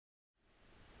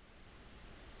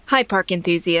Hi, park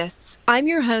enthusiasts. I'm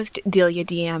your host, Delia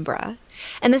D'Ambra,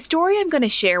 and the story I'm going to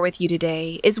share with you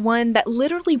today is one that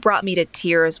literally brought me to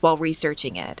tears while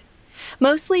researching it.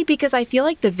 Mostly because I feel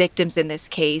like the victims in this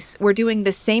case were doing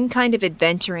the same kind of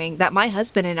adventuring that my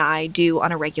husband and I do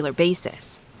on a regular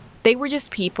basis. They were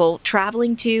just people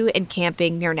traveling to and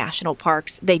camping near national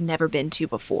parks they'd never been to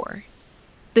before.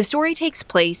 The story takes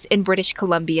place in British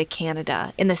Columbia,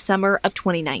 Canada, in the summer of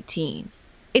 2019.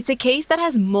 It's a case that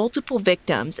has multiple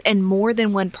victims and more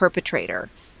than one perpetrator,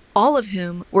 all of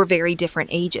whom were very different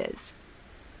ages.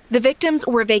 The victims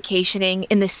were vacationing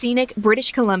in the scenic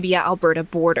British Columbia-Alberta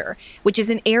border, which is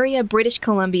an area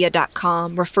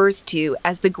BritishColumbia.com refers to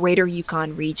as the Greater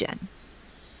Yukon region.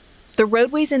 The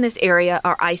roadways in this area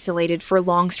are isolated for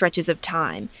long stretches of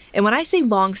time, and when I say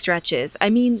long stretches, I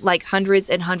mean like hundreds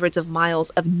and hundreds of miles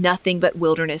of nothing but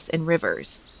wilderness and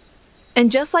rivers. And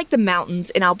just like the mountains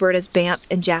in Alberta's Banff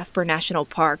and Jasper National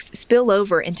Parks spill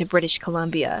over into British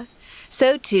Columbia,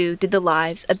 so too did the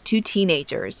lives of two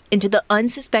teenagers into the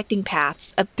unsuspecting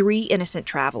paths of three innocent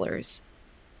travelers.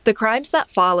 The crimes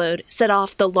that followed set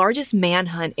off the largest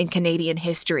manhunt in Canadian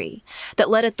history that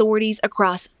led authorities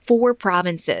across 4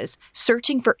 provinces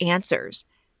searching for answers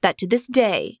that to this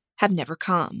day have never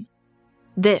come.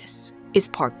 This is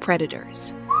Park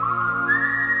Predators.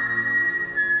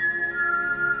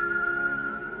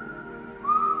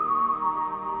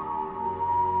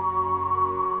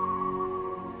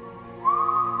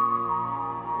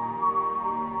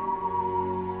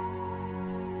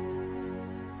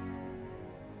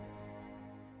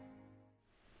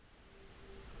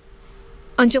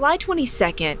 On July 22,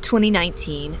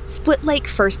 2019, Split Lake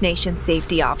First Nation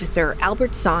safety officer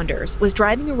Albert Saunders was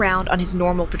driving around on his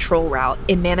normal patrol route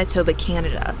in Manitoba,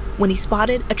 Canada, when he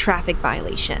spotted a traffic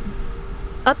violation.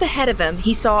 Up ahead of him,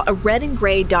 he saw a red and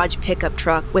gray Dodge pickup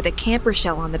truck with a camper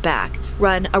shell on the back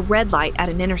run a red light at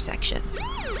an intersection.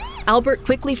 Albert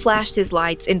quickly flashed his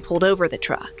lights and pulled over the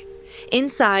truck.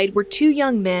 Inside were 2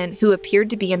 young men who appeared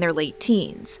to be in their late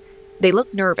teens. They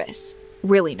looked nervous,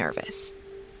 really nervous.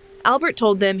 Albert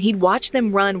told them he'd watched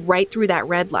them run right through that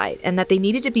red light and that they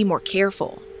needed to be more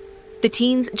careful. The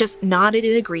teens just nodded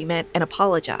in agreement and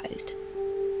apologized.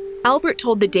 Albert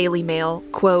told the Daily Mail,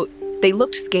 quote, "They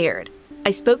looked scared. I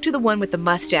spoke to the one with the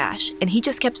mustache and he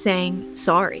just kept saying,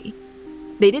 'Sorry.'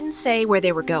 They didn't say where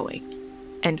they were going."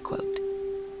 End quote.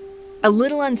 A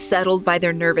little unsettled by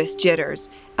their nervous jitters,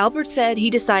 Albert said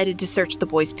he decided to search the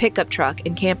boys' pickup truck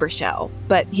and camper shell,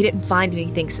 but he didn't find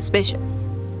anything suspicious.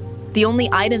 The only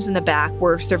items in the back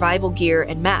were survival gear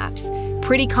and maps,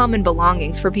 pretty common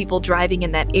belongings for people driving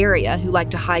in that area who like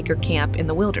to hike or camp in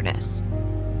the wilderness.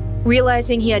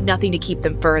 Realizing he had nothing to keep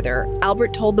them further,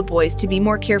 Albert told the boys to be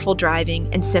more careful driving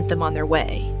and sent them on their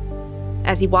way.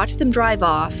 As he watched them drive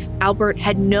off, Albert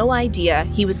had no idea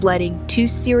he was letting 2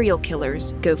 serial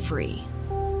killers go free.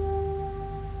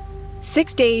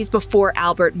 6 days before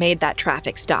Albert made that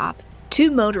traffic stop, 2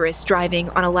 motorists driving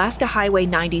on Alaska Highway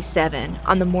 97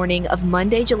 on the morning of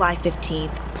Monday, July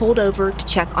 15th, pulled over to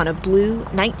check on a blue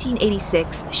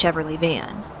 1986 Chevrolet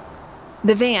van.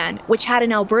 The van, which had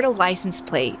an Alberta license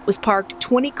plate, was parked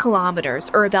 20 kilometers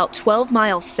or about 12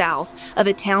 miles south of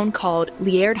a town called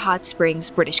Liard Hot Springs,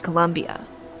 British Columbia.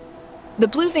 The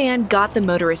blue van got the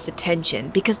motorist's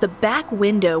attention because the back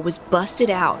window was busted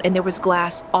out and there was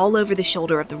glass all over the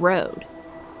shoulder of the road.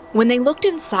 When they looked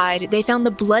inside, they found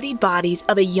the bloodied bodies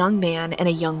of a young man and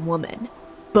a young woman.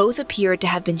 Both appeared to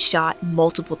have been shot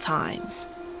multiple times.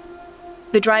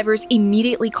 The drivers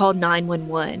immediately called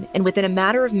 911, and within a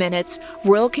matter of minutes,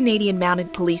 Royal Canadian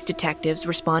Mounted Police detectives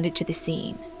responded to the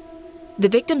scene. The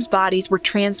victims' bodies were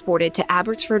transported to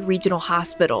Abbotsford Regional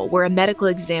Hospital, where a medical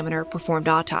examiner performed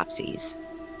autopsies.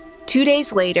 2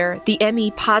 days later, the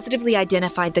ME positively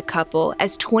identified the couple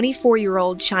as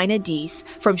 24-year-old Chynna Deese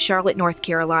from Charlotte, North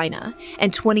Carolina,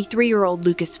 and 23-year-old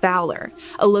Lucas Fowler,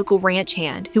 a local ranch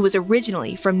hand who was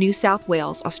originally from New South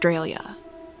Wales, Australia.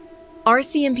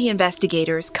 RCMP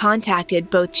investigators contacted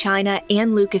both Chynna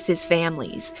and Lucas's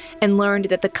families and learned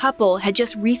that the couple had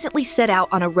just recently set out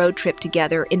on a road trip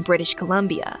together in British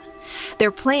Columbia.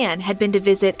 Their plan had been to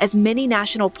visit as many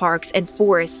national parks and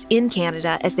forests in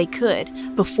Canada as they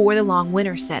could before the long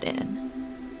winter set in.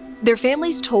 Their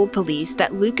families told police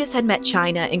that Lucas had met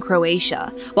Chynna in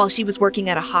Croatia while she was working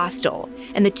at a hostel,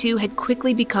 and the two had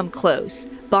quickly become close,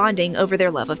 bonding over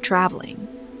their love of traveling.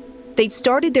 They'd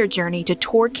started their journey to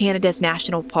tour Canada's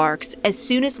national parks as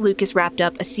soon as Lucas wrapped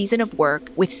up a season of work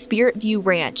with Spirit View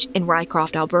Ranch in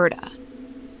Rycroft, Alberta.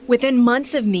 Within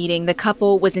months of meeting, the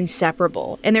couple was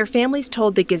inseparable, and their families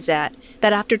told the Gazette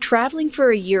that after traveling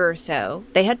for a year or so,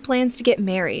 they had plans to get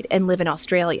married and live in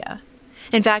Australia.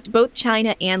 In fact, both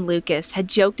Chynna and Lucas had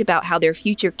joked about how their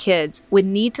future kids would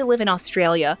need to live in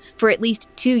Australia for at least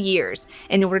 2 years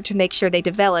in order to make sure they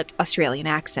developed Australian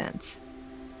accents.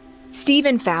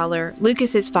 Stephen Fowler,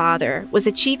 Lucas's father, was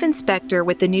a chief inspector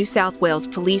with the New South Wales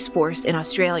Police Force in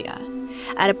Australia.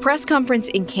 At a press conference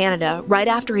in Canada right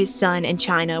after his son and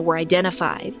Chynna were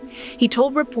identified, he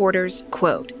told reporters,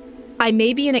 quote, "I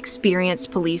may be an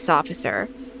experienced police officer,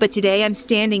 but today I'm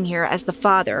standing here as the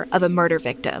father of a murder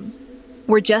victim.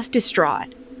 We're just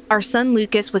distraught. Our son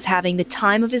Lucas was having the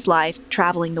time of his life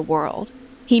traveling the world.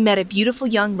 He met a beautiful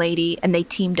young lady and they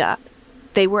teamed up.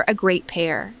 They were a great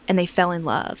pair and they fell in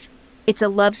love. It's a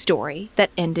love story that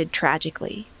ended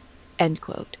tragically." End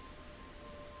quote.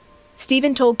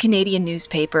 Stephen told Canadian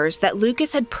newspapers that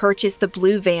Lucas had purchased the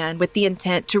blue van with the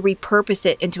intent to repurpose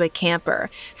it into a camper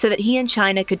so that he and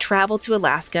Chynna could travel to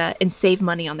Alaska and save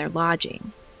money on their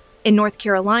lodging. In North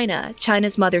Carolina,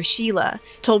 Chynna's mother Sheila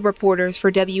told reporters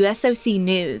for WSOC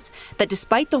News that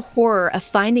despite the horror of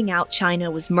finding out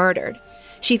Chynna was murdered,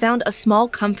 she found a small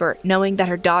comfort knowing that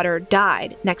her daughter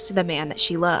died next to the man that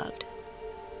she loved.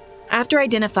 After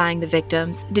identifying the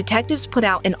victims, detectives put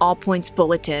out an all-points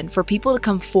bulletin for people to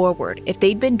come forward if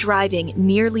they'd been driving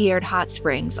near Liard Hot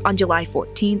Springs on July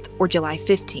 14th or July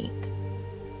 15th.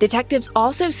 Detectives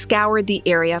also scoured the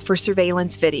area for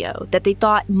surveillance video that they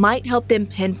thought might help them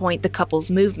pinpoint the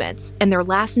couple's movements and their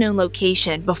last known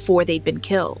location before they'd been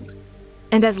killed.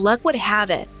 And as luck would have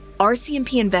it,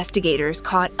 RCMP investigators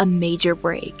caught a major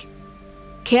break.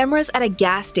 Cameras at a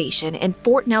gas station in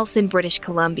Fort Nelson, British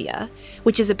Columbia,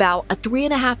 which is about a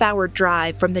 3.5-hour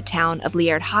drive from the town of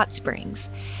Liard Hot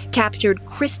Springs, captured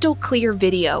crystal clear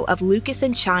video of Lucas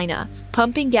and Chynna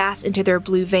pumping gas into their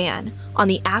blue van on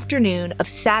the afternoon of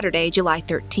Saturday, July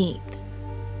 13th.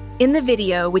 In the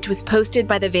video, which was posted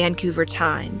by the Vancouver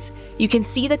Times, you can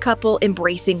see the couple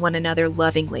embracing one another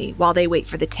lovingly while they wait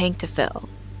for the tank to fill.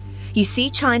 You see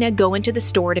Chynna go into the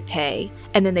store to pay,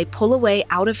 and then they pull away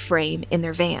out of frame in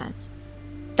their van.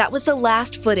 That was the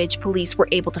last footage police were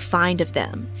able to find of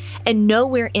them, and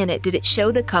nowhere in it did it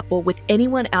show the couple with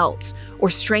anyone else or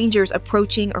strangers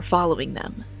approaching or following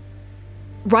them.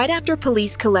 Right after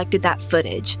police collected that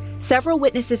footage, several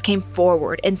witnesses came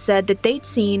forward and said that they'd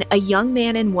seen a young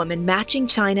man and woman matching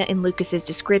Chynna and Lucas's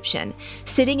description,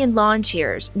 sitting in lawn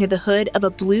chairs near the hood of a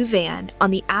blue van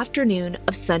on the afternoon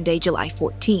of Sunday, July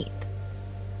 14th.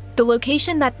 The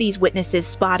location that these witnesses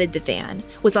spotted the van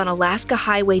was on Alaska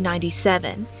Highway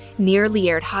 97, near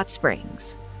Liard Hot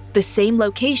Springs, the same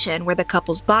location where the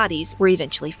couple's bodies were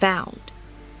eventually found.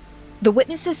 The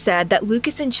witnesses said that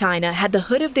Lucas and Chynna had the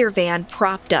hood of their van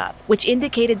propped up, which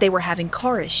indicated they were having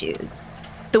car issues.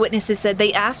 The witnesses said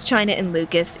they asked Chynna and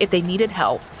Lucas if they needed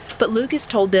help, but Lucas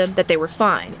told them that they were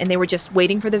fine and they were just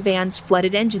waiting for the van's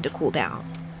flooded engine to cool down.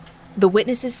 The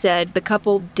witnesses said the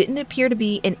couple didn't appear to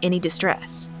be in any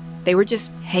distress. They were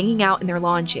just hanging out in their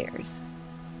lawn chairs.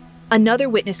 Another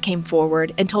witness came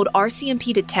forward and told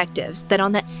RCMP detectives that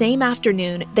on that same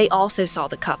afternoon, they also saw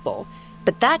the couple,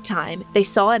 but that time they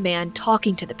saw a man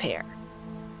talking to the pair.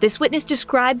 This witness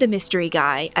described the mystery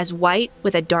guy as white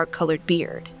with a dark-colored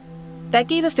beard. That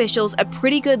gave officials a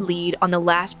pretty good lead on the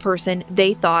last person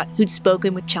they thought who'd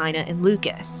spoken with Chynna and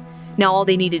Lucas. Now all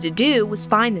they needed to do was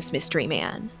find this mystery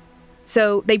man.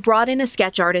 So they brought in a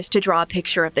sketch artist to draw a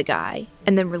picture of the guy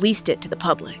and then released it to the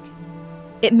public.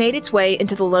 It made its way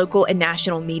into the local and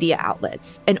national media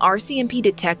outlets, and RCMP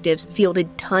detectives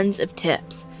fielded tons of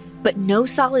tips, but no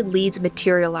solid leads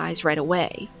materialized right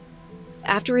away.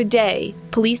 After a day,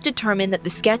 police determined that the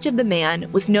sketch of the man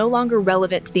was no longer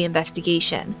relevant to the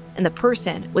investigation, and the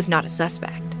person was not a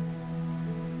suspect.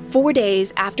 4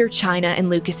 days after Chynna and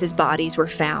Lucas's bodies were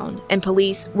found, and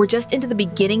police were just into the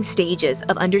beginning stages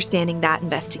of understanding that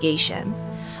investigation,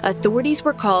 authorities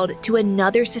were called to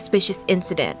another suspicious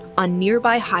incident on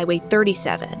nearby Highway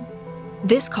 37.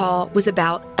 This call was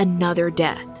about another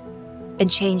death and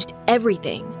changed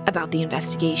everything about the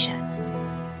investigation.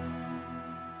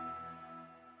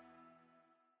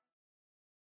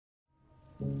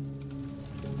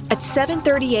 At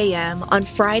 7:30 a.m. on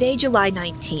Friday, July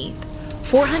 19th,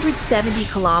 470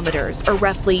 kilometers, or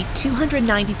roughly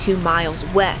 292 miles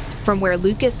west from where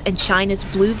Lucas and Chynna's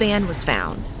blue van was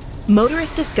found,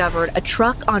 motorists discovered a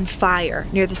truck on fire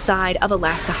near the side of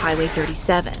Alaska Highway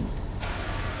 37.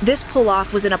 This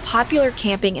pull-off was in a popular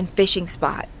camping and fishing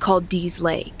spot called Deese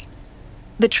Lake.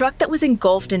 The truck that was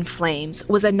engulfed in flames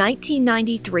was a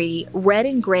 1993 red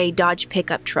and gray Dodge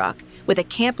pickup truck with a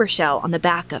camper shell on the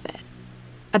back of it.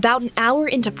 About an hour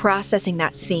into processing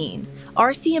that scene,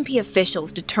 RCMP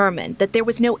officials determined that there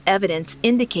was no evidence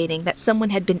indicating that someone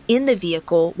had been in the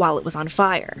vehicle while it was on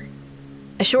fire.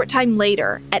 A short time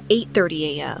later, at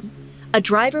 8:30 a.m., a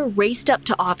driver raced up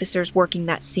to officers working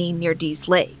that scene near Deese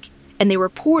Lake, and they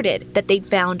reported that they'd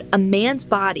found a man's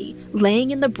body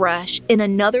laying in the brush in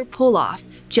another pull-off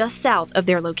just south of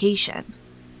their location.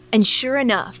 And sure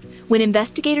enough, when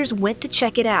investigators went to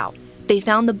check it out, they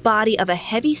found the body of a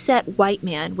heavy-set white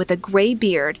man with a gray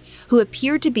beard who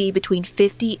appeared to be between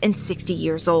 50 and 60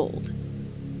 years old.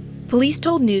 Police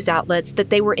told news outlets that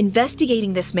they were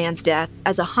investigating this man's death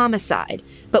as a homicide,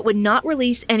 but would not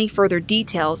release any further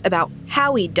details about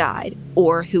how he died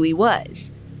or who he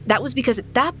was. That was because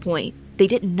at that point, they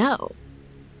didn't know.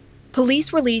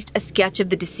 Police released a sketch of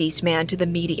the deceased man to the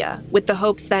media with the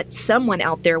hopes that someone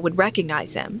out there would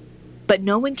recognize him. But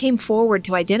no one came forward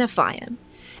to identify him,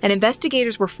 and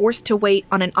investigators were forced to wait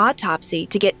on an autopsy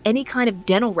to get any kind of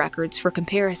dental records for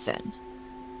comparison.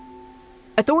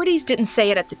 Authorities didn't say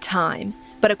it at the time,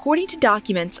 but according to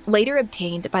documents later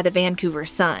obtained by the Vancouver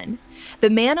Sun, the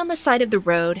man on the side of the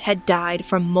road had died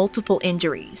from multiple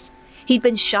injuries. He'd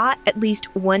been shot at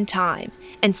least one time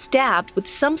and stabbed with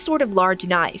some sort of large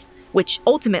knife, which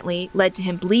ultimately led to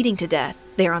him bleeding to death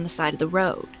there on the side of the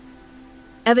road.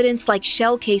 Evidence like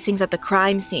shell casings at the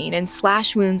crime scene and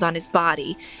slash wounds on his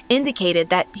body indicated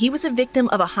that he was a victim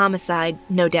of a homicide,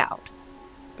 no doubt.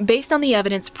 Based on the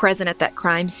evidence present at that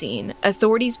crime scene,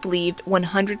 authorities believed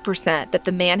 100% that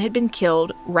the man had been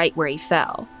killed right where he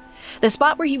fell. The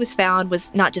spot where he was found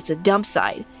was not just a dump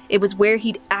site, it was where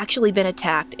he'd actually been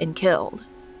attacked and killed.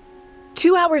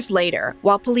 2 hours later,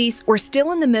 while police were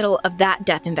still in the middle of that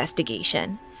death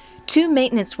investigation, 2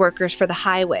 maintenance workers for the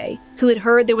highway, who had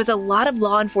heard there was a lot of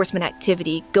law enforcement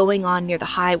activity going on near the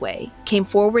highway, came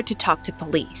forward to talk to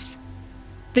police.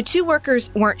 The 2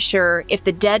 workers weren't sure if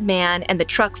the dead man and the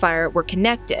truck fire were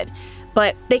connected,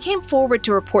 but they came forward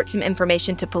to report some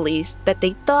information to police that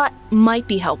they thought might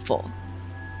be helpful.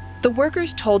 The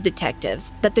workers told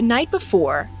detectives that the night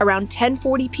before, around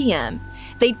 10:40 p.m.,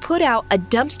 they'd put out a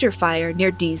dumpster fire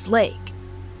near Deese Lake.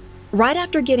 Right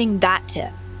after getting that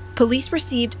tip, police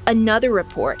received another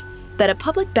report that a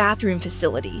public bathroom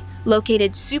facility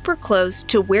located super close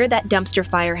to where that dumpster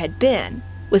fire had been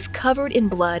was covered in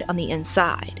blood on the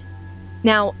inside.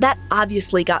 Now, that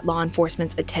obviously got law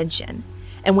enforcement's attention,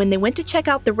 and when they went to check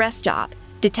out the rest stop,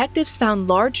 detectives found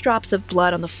large drops of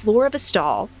blood on the floor of a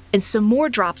stall and some more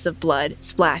drops of blood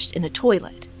splashed in a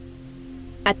toilet.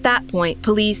 At that point,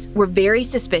 police were very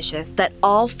suspicious that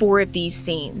all 4 of these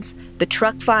scenes, the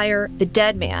truck fire, the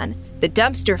dead man, the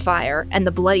dumpster fire, and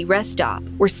the bloody rest stop,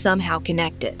 were somehow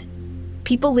connected.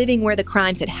 People living where the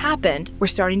crimes had happened were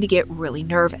starting to get really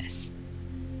nervous.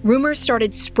 Rumors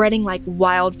started spreading like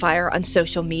wildfire on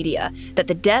social media that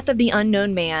the death of the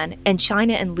unknown man and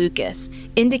Chynna and Lucas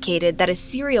indicated that a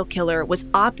serial killer was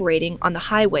operating on the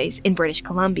highways in British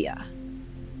Columbia.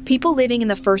 People living in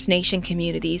the First Nation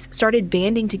communities started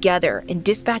banding together and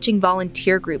dispatching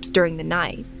volunteer groups during the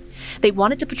night. They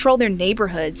wanted to patrol their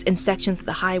neighborhoods and sections of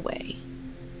the highway.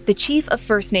 The chief of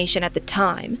First Nation at the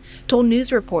time told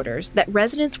news reporters that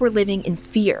residents were living in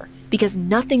fear because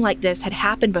nothing like this had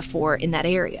happened before in that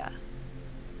area.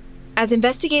 As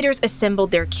investigators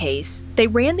assembled their case, they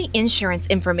ran the insurance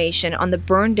information on the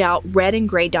burned-out red and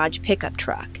gray Dodge pickup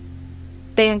truck.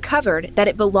 They uncovered that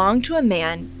it belonged to a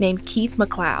man named Keith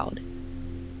McLeod.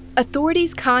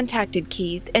 Authorities contacted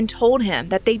Keith and told him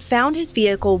that they'd found his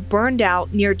vehicle burned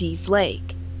out near Deese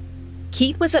Lake.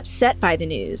 Keith was upset by the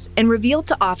news and revealed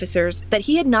to officers that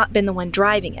he had not been the one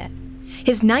driving it.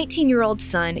 His 19-year-old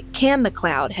son, Cam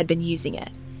McLeod, had been using it,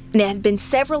 and it had been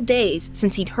several days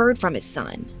since he'd heard from his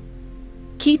son.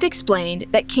 Keith explained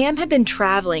that Cam had been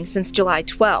traveling since July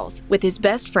 12th with his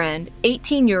best friend,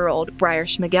 18-year-old Briar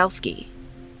Schmigelski.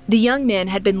 The young men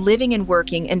had been living and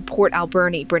working in Port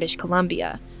Alberni, British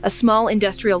Columbia, a small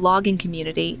industrial logging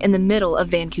community in the middle of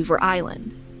Vancouver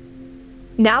Island.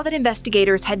 Now that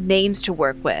investigators had names to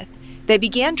work with, they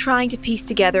began trying to piece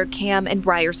together Cam and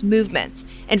Briar's movements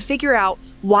and figure out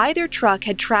why their truck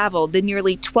had traveled the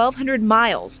nearly 1,200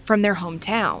 miles from their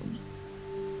hometown.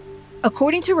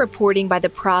 According to reporting by the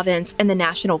Province and the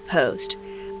National Post,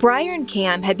 Briar and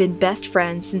Cam had been best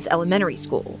friends since elementary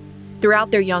school.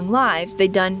 Throughout their young lives,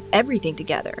 they'd done everything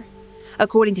together.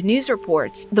 According to news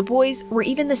reports, the boys were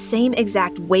even the same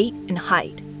exact weight and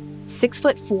height,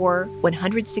 6'4",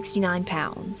 169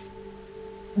 pounds.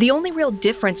 The only real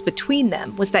difference between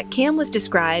them was that Cam was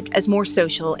described as more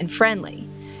social and friendly.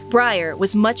 Briar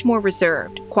was much more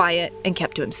reserved, quiet, and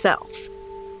kept to himself.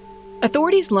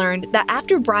 Authorities learned that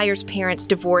after Briar's parents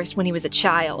divorced when he was a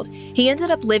child, he ended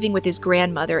up living with his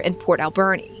grandmother in Port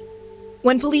Alberni.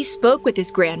 When police spoke with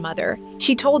his grandmother,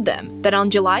 she told them that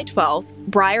on July 12th,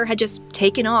 Briar had just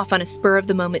taken off on a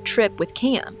spur-of-the-moment trip with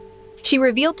Cam. She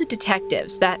revealed to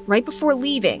detectives that right before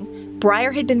leaving,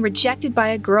 Breyer had been rejected by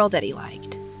a girl that he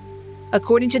liked.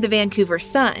 According to the Vancouver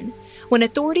Sun, when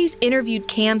authorities interviewed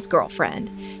Cam's girlfriend,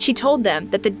 she told them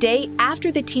that the day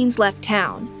after the teens left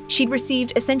town, she'd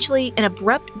received essentially an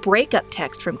abrupt breakup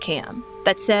text from Cam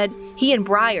that said he and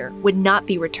Breyer would not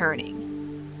be returning.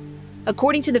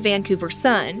 According to the Vancouver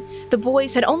Sun, the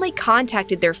boys had only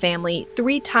contacted their family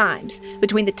 3 times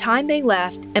between the time they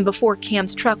left and before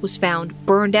Cam's truck was found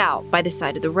burned out by the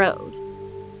side of the road.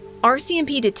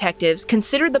 RCMP detectives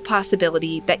considered the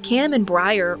possibility that Cam and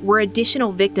Breyer were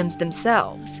additional victims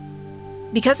themselves.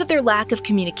 Because of their lack of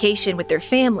communication with their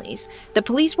families, the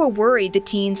police were worried the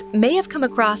teens may have come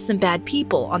across some bad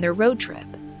people on their road trip.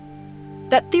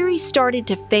 That theory started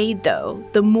to fade, though,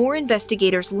 the more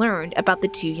investigators learned about the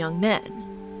 2 young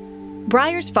men.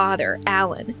 Breyer's father,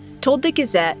 Alan, told the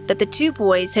Gazette that the 2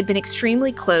 boys had been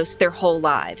extremely close their whole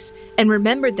lives and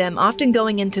remembered them often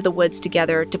going into the woods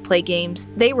together to play games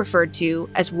they referred to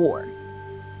as war.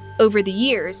 Over the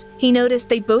years, he noticed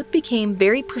they both became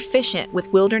very proficient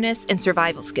with wilderness and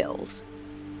survival skills.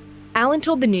 Alan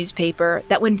told the newspaper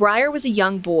that when Breyer was a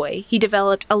young boy, he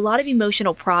developed a lot of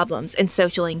emotional problems and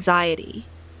social anxiety.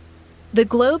 The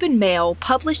Globe and Mail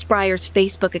published Breyer's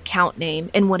Facebook account name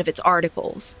in one of its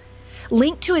articles.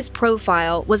 Linked to his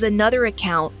profile was another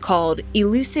account called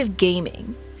Elusive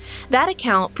Gaming. That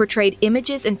account portrayed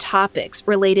images and topics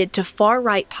related to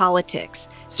far-right politics,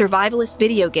 survivalist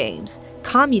video games,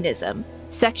 communism,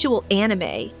 sexual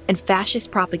anime, and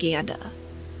fascist propaganda.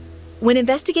 When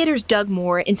investigators dug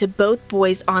more into both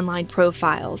boys' online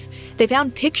profiles, they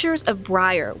found pictures of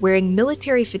Breyer wearing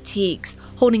military fatigues,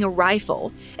 holding a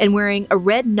rifle, and wearing a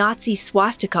red Nazi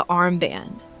swastika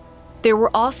armband. There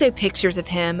were also pictures of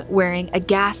him wearing a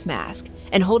gas mask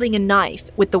and holding a knife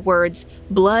with the words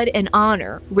 "blood and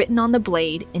honor" written on the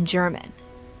blade in German.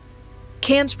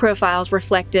 Cam's profiles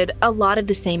reflected a lot of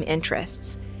the same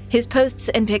interests. His posts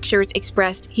and pictures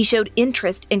expressed he showed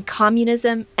interest in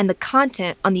communism and the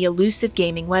content on the Elusive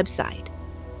Gaming website.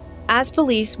 As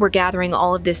police were gathering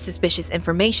all of this suspicious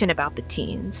information about the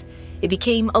teens, it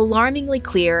became alarmingly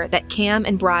clear that Cam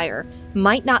and Breyer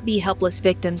might not be helpless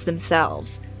victims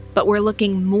themselves, but were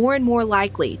looking more and more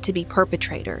likely to be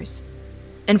perpetrators.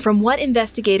 And from what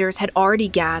investigators had already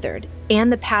gathered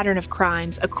and the pattern of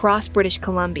crimes across British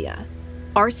Columbia,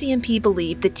 RCMP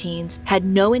believed the teens had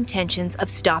no intentions of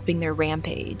stopping their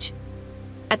rampage.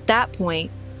 At that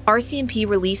point, RCMP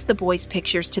released the boys'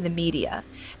 pictures to the media,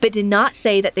 but did not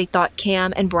say that they thought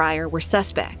Cam and Breyer were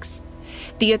suspects.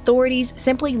 The authorities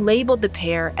simply labeled the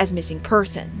pair as missing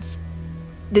persons.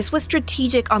 This was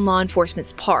strategic on law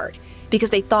enforcement's part, because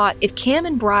they thought if Cam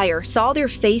and Breyer saw their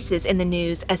faces in the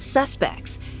news as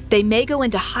suspects, they may go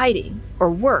into hiding,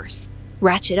 or worse,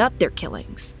 ratchet up their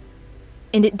killings.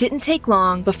 And it didn't take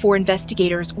long before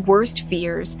investigators' worst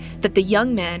fears that the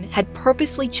young men had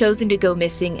purposely chosen to go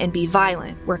missing and be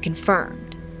violent were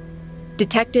confirmed.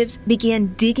 Detectives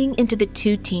began digging into the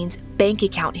 2 teens' bank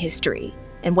account history,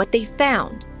 and what they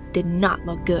found did not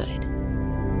look good.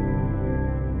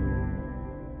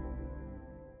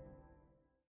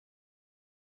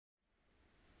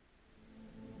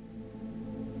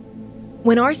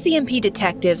 When RCMP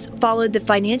detectives followed the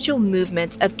financial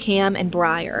movements of Cam and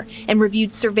Breyer and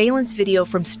reviewed surveillance video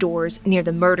from stores near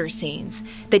the murder scenes,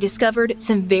 they discovered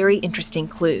some very interesting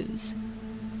clues.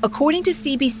 According to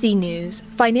CBC News,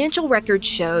 financial records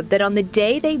showed that on the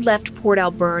day they left Port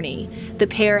Alberni, the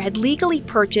pair had legally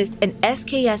purchased an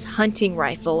SKS hunting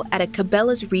rifle at a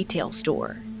Cabela's retail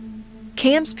store.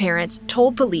 Cam's parents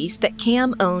told police that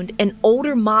Cam owned an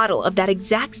older model of that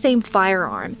exact same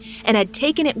firearm and had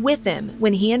taken it with him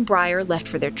when he and Breyer left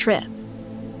for their trip.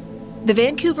 The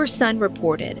Vancouver Sun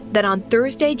reported that on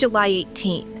Thursday, July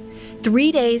 18th,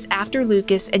 3 days after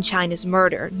Lucas and Chynna's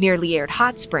murder near Liard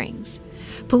Hot Springs,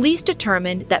 police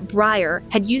determined that Breyer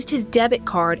had used his debit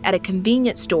card at a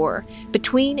convenience store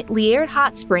between Liard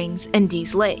Hot Springs and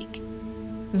Deese Lake.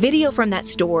 Video from that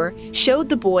store showed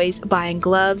the boys buying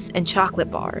gloves and chocolate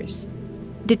bars.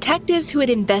 Detectives who had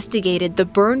investigated the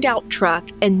burned-out truck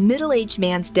and middle-aged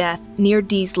man's death near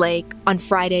Deese Lake on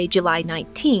Friday, July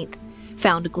 19th,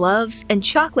 found gloves and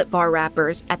chocolate bar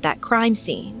wrappers at that crime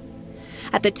scene.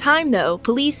 At the time, though,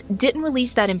 police didn't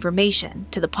release that information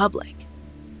to the public.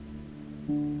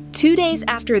 2 days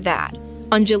after that,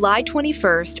 on July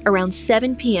 21st, around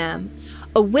 7 p.m.,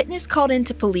 a witness called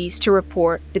into police to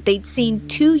report that they'd seen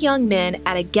 2 young men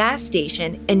at a gas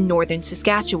station in northern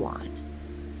Saskatchewan.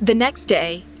 The next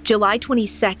day, July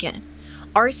 22nd,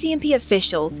 RCMP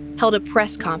officials held a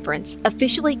press conference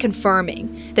officially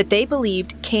confirming that they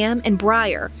believed Cam and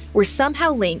Breyer were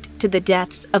somehow linked to the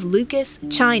deaths of Lucas,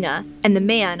 Chynna, and the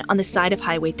man on the side of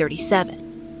Highway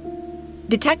 37.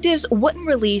 Detectives wouldn't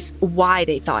release why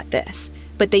they thought this,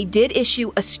 but they did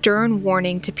issue a stern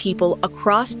warning to people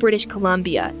across British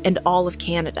Columbia and all of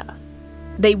Canada.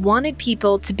 They wanted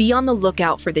people to be on the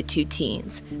lookout for the two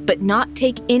teens, but not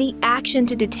take any action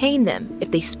to detain them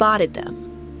if they spotted them.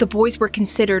 The boys were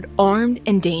considered armed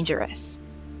and dangerous.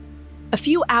 A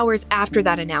few hours after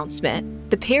that announcement,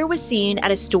 the pair was seen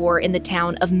at a store in the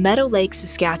town of Meadow Lake,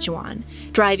 Saskatchewan,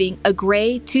 driving a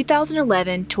gray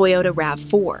 2011 Toyota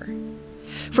RAV4.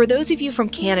 For those of you from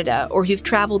Canada or who've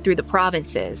traveled through the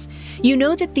provinces, you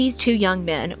know that these two young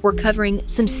men were covering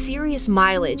some serious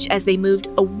mileage as they moved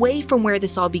away from where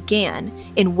this all began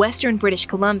in western British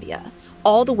Columbia,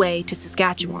 all the way to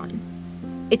Saskatchewan.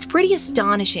 It's pretty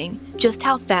astonishing just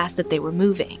how fast that they were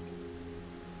moving.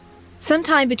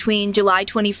 Sometime between July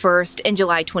 21st and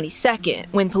July 22nd,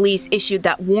 when police issued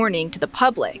that warning to the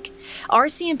public,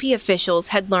 RCMP officials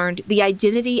had learned the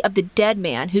identity of the dead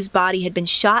man whose body had been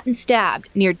shot and stabbed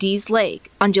near Deese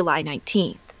Lake on July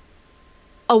 19th.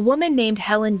 A woman named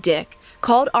Helen Dick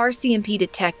called RCMP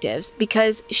detectives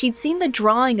because she'd seen the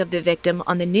drawing of the victim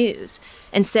on the news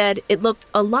and said it looked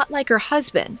a lot like her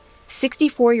husband,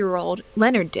 64-year-old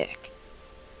Leonard Dick.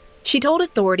 She told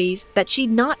authorities that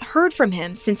she'd not heard from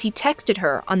him since he texted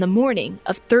her on the morning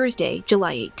of Thursday,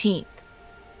 July 18th.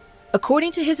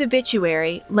 According to his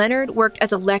obituary, Leonard worked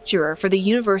as a lecturer for the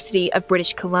University of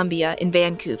British Columbia in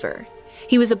Vancouver.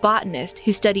 He was a botanist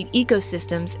who studied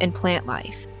ecosystems and plant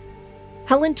life.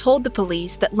 Helen told the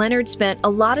police that Leonard spent a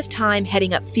lot of time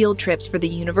heading up field trips for the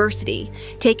university,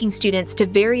 taking students to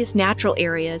various natural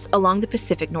areas along the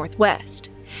Pacific Northwest.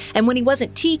 And when he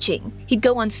wasn't teaching, he'd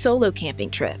go on solo camping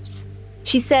trips.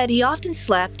 She said he often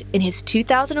slept in his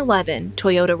 2011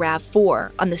 Toyota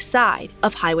RAV4 on the side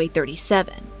of Highway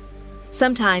 37.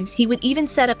 Sometimes he would even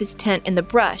set up his tent in the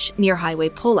brush near highway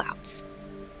pullouts.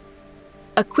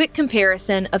 A quick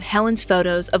comparison of Helen's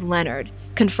photos of Leonard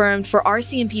confirmed for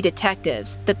RCMP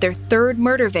detectives that their third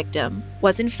murder victim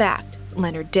was in fact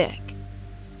Leonard Dick.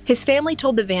 His family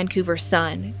told the Vancouver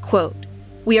Sun, quote,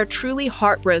 "We are truly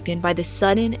heartbroken by the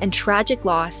sudden and tragic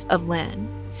loss of Len.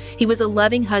 He was a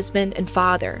loving husband and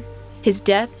father. His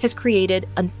death has created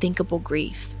unthinkable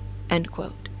grief," end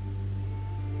quote.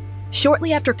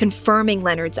 Shortly after confirming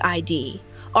Leonard's ID,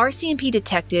 RCMP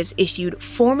detectives issued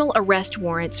formal arrest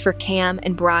warrants for Cam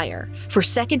and Breyer for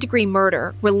second-degree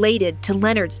murder related to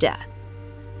Leonard's death.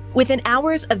 Within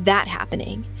hours of that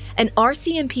happening, an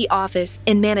RCMP office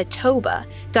in Manitoba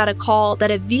got a call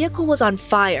that a vehicle was on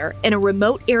fire in a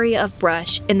remote area of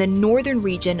brush in the northern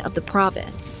region of the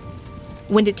province.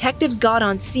 When detectives got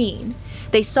on scene,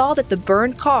 they saw that the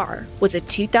burned car was a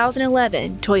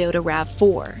 2011 Toyota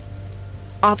RAV4.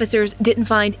 Officers didn't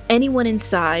find anyone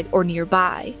inside or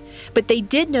nearby, but they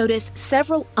did notice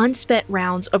several unspent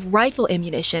rounds of rifle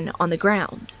ammunition on the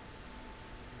ground.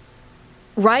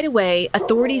 Right away,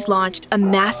 authorities launched a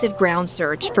massive ground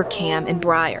search for Cam and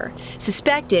Breyer,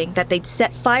 suspecting that they'd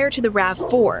set fire to the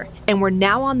RAV4 and were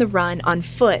now on the run on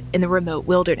foot in the remote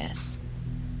wilderness.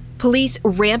 Police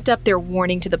ramped up their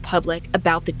warning to the public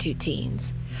about the two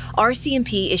teens.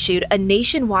 RCMP issued a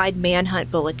nationwide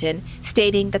manhunt bulletin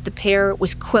stating that the pair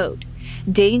was, quote,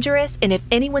 "dangerous, and if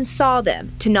anyone saw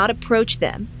them, to not approach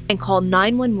them and call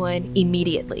 911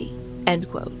 immediately," end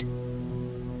quote.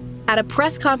 At a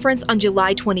press conference on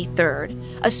July 23rd,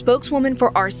 a spokeswoman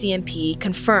for RCMP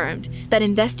confirmed that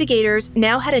investigators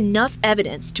now had enough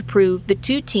evidence to prove the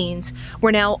two teens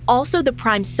were now also the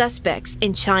prime suspects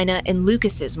in Chynna and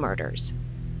Lucas's murders.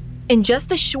 In just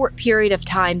the short period of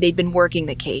time they'd been working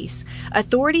the case,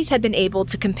 authorities had been able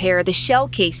to compare the shell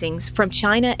casings from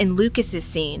Chynna and Lucas's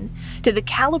scene to the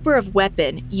caliber of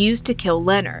weapon used to kill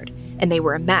Leonard, and they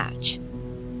were a match.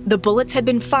 The bullets had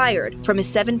been fired from a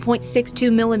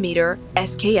 7.62mm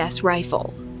SKS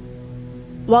rifle.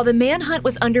 While the manhunt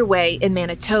was underway in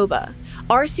Manitoba,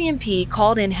 RCMP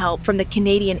called in help from the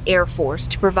Canadian Air Force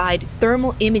to provide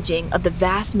thermal imaging of the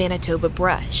vast Manitoba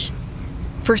brush.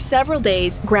 For several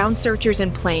days, ground searchers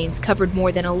and planes covered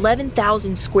more than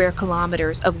 11,000 square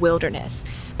kilometers of wilderness,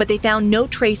 but they found no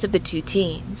trace of the two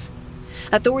teens.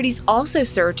 Authorities also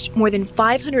searched more than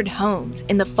 500 homes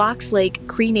in the Fox Lake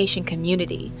Cree Nation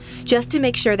community, just to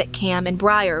make sure that Cam and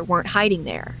Breyer weren't hiding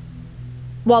there.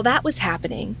 While that was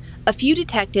happening, a few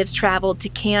detectives traveled to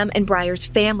Cam and Breyer's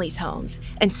families' homes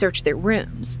and searched their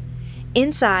rooms.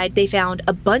 Inside, they found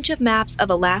a bunch of maps of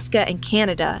Alaska and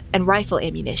Canada and rifle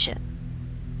ammunition.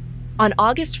 On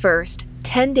August 1st,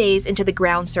 10 days into the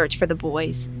ground search for the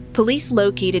boys, police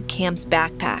located Cam's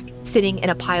backpack sitting in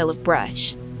a pile of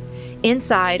brush.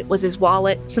 Inside was his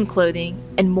wallet, some clothing,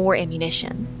 and more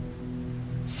ammunition.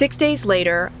 6 days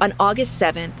later, on August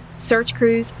 7th, search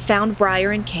crews found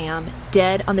Briar and Cam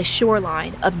dead on the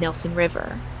shoreline of Nelson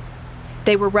River.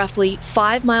 They were roughly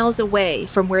 5 miles away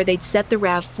from where they'd set the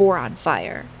RAV4 on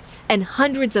fire, and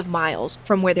hundreds of miles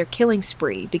from where their killing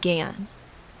spree began.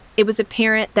 It was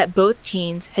apparent that both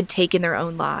teens had taken their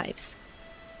own lives.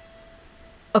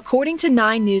 According to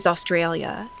 9 News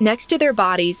Australia, next to their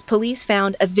bodies, police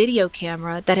found a video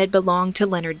camera that had belonged to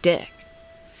Leonard Dick.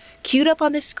 Queued up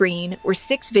on the screen were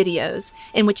 6 videos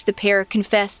in which the pair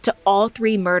confessed to all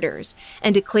 3 murders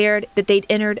and declared that they'd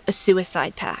entered a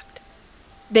suicide pact.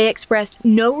 They expressed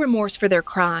no remorse for their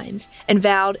crimes and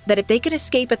vowed that if they could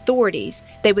escape authorities,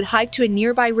 they would hike to a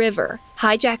nearby river,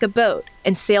 hijack a boat,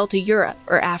 and sail to Europe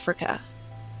or Africa.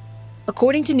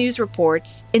 According to news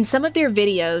reports, in some of their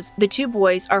videos, the 2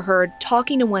 boys are heard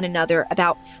talking to one another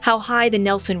about how high the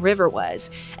Nelson River was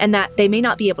and that they may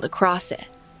not be able to cross it.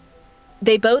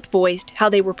 They both voiced how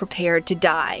they were prepared to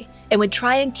die and would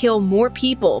try and kill more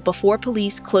people before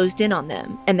police closed in on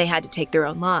them and they had to take their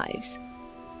own lives.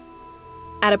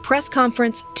 At a press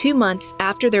conference 2 months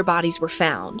after their bodies were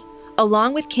found,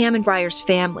 along with Cam and Briar's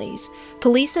families,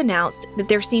 police announced that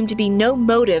there seemed to be no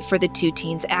motive for the 2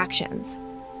 teens' actions.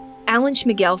 Alan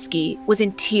Schmigelski was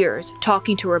in tears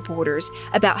talking to reporters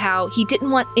about how he didn't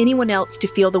want anyone else to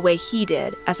feel the way he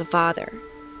did as a father.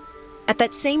 At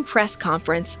that same press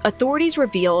conference, authorities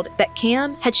revealed that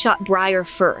Cam had shot Briar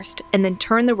first and then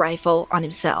turned the rifle on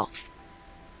himself.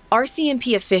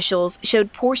 RCMP officials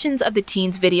showed portions of the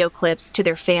teens' video clips to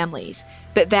their families,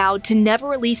 but vowed to never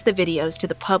release the videos to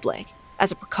the public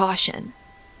as a precaution.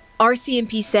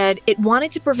 RCMP said it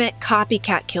wanted to prevent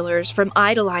copycat killers from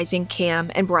idolizing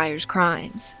Cam and Briar's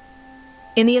crimes.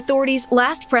 In the authorities'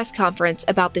 last press conference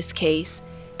about this case,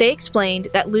 they explained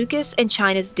that Lucas and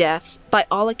Chynna's deaths, by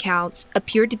all accounts,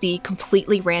 appeared to be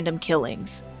completely random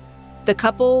killings. The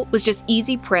couple was just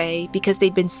easy prey because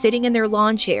they'd been sitting in their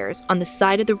lawn chairs on the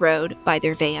side of the road by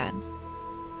their van.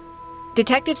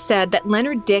 Detectives said that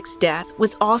Leonard Dick's death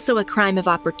was also a crime of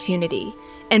opportunity,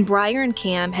 and Briar and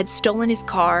Cam had stolen his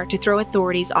car to throw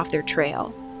authorities off their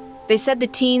trail. They said the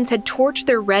teens had torched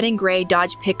their red and gray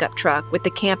Dodge pickup truck with the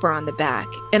camper on the back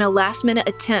in a last-minute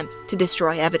attempt to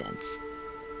destroy evidence.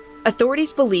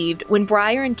 Authorities believed when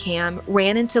Briar and Cam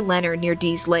ran into Leonard near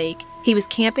Deese Lake, he was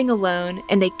camping alone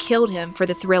and they killed him for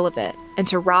the thrill of it and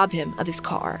to rob him of his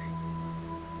car.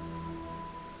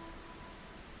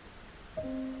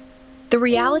 The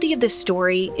reality of this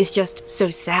story is just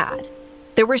so sad.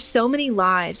 There were so many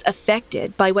lives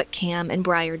affected by what Cam and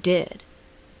Briar did.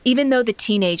 Even though the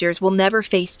teenagers will never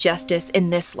face justice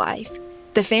in this life,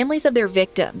 the families of their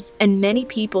victims and many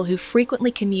people who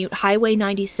frequently commute Highway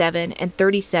 97 and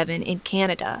 37 in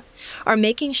Canada are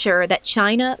making sure that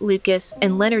Chynna, Lucas,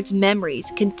 and Leonard's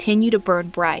memories continue to burn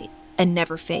bright and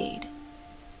never fade.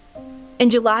 In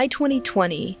July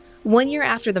 2020, 1 year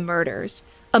after the murders,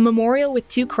 a memorial with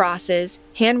 2 crosses,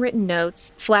 handwritten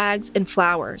notes, flags, and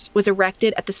flowers was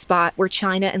erected at the spot where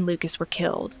Chynna and Lucas were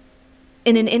killed.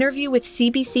 In an interview with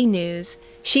CBC News,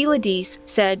 Sheila Deese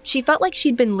said she felt like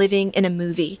she'd been living in a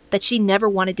movie that she never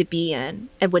wanted to be in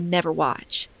and would never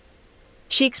watch.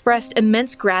 She expressed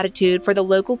immense gratitude for the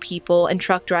local people and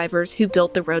truck drivers who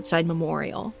built the roadside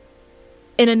memorial.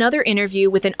 In another interview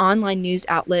with an online news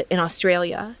outlet in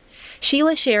Australia,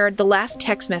 Sheila shared the last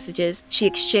text messages she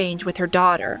exchanged with her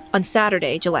daughter on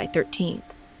Saturday, July 13th.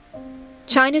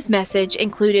 Chynna's message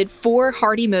included 4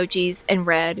 heart emojis and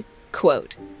read,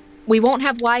 quote, "We won't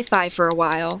have Wi-Fi for a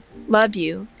while. Love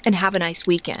you, and have a nice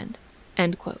weekend."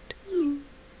 End quote.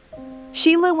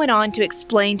 Sheila went on to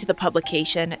explain to the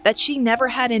publication that she never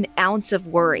had an ounce of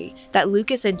worry that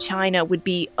Lucas and Chynna would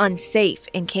be unsafe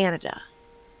in Canada.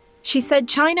 She said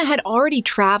Chynna had already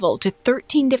traveled to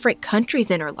 13 different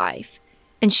countries in her life,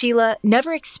 and Sheila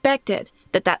never expected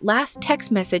that last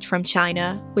text message from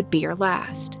Chynna would be her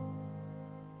last.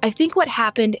 I think what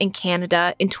happened in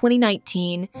Canada in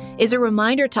 2019 is a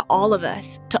reminder to all of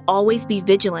us to always be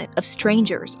vigilant of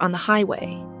strangers on the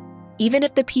highway, even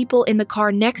if the people in the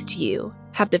car next to you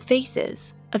have the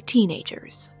faces of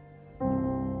teenagers.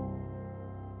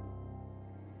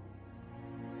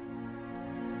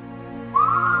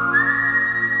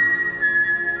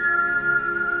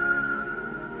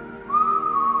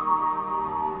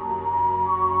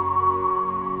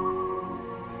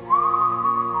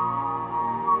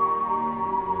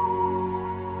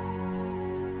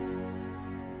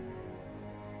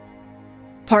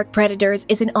 Park Predators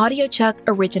is an AudioChuck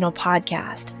original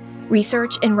podcast.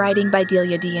 Research and writing by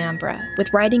Delia D'Ambra,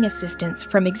 with writing assistance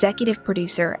from executive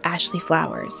producer Ashley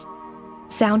Flowers.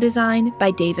 Sound design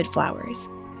by David Flowers.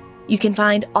 You can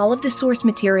find all of the source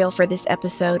material for this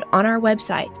episode on our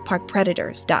website,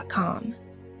 parkpredators.com.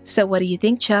 So what do you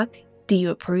think, Chuck? Do you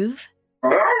approve?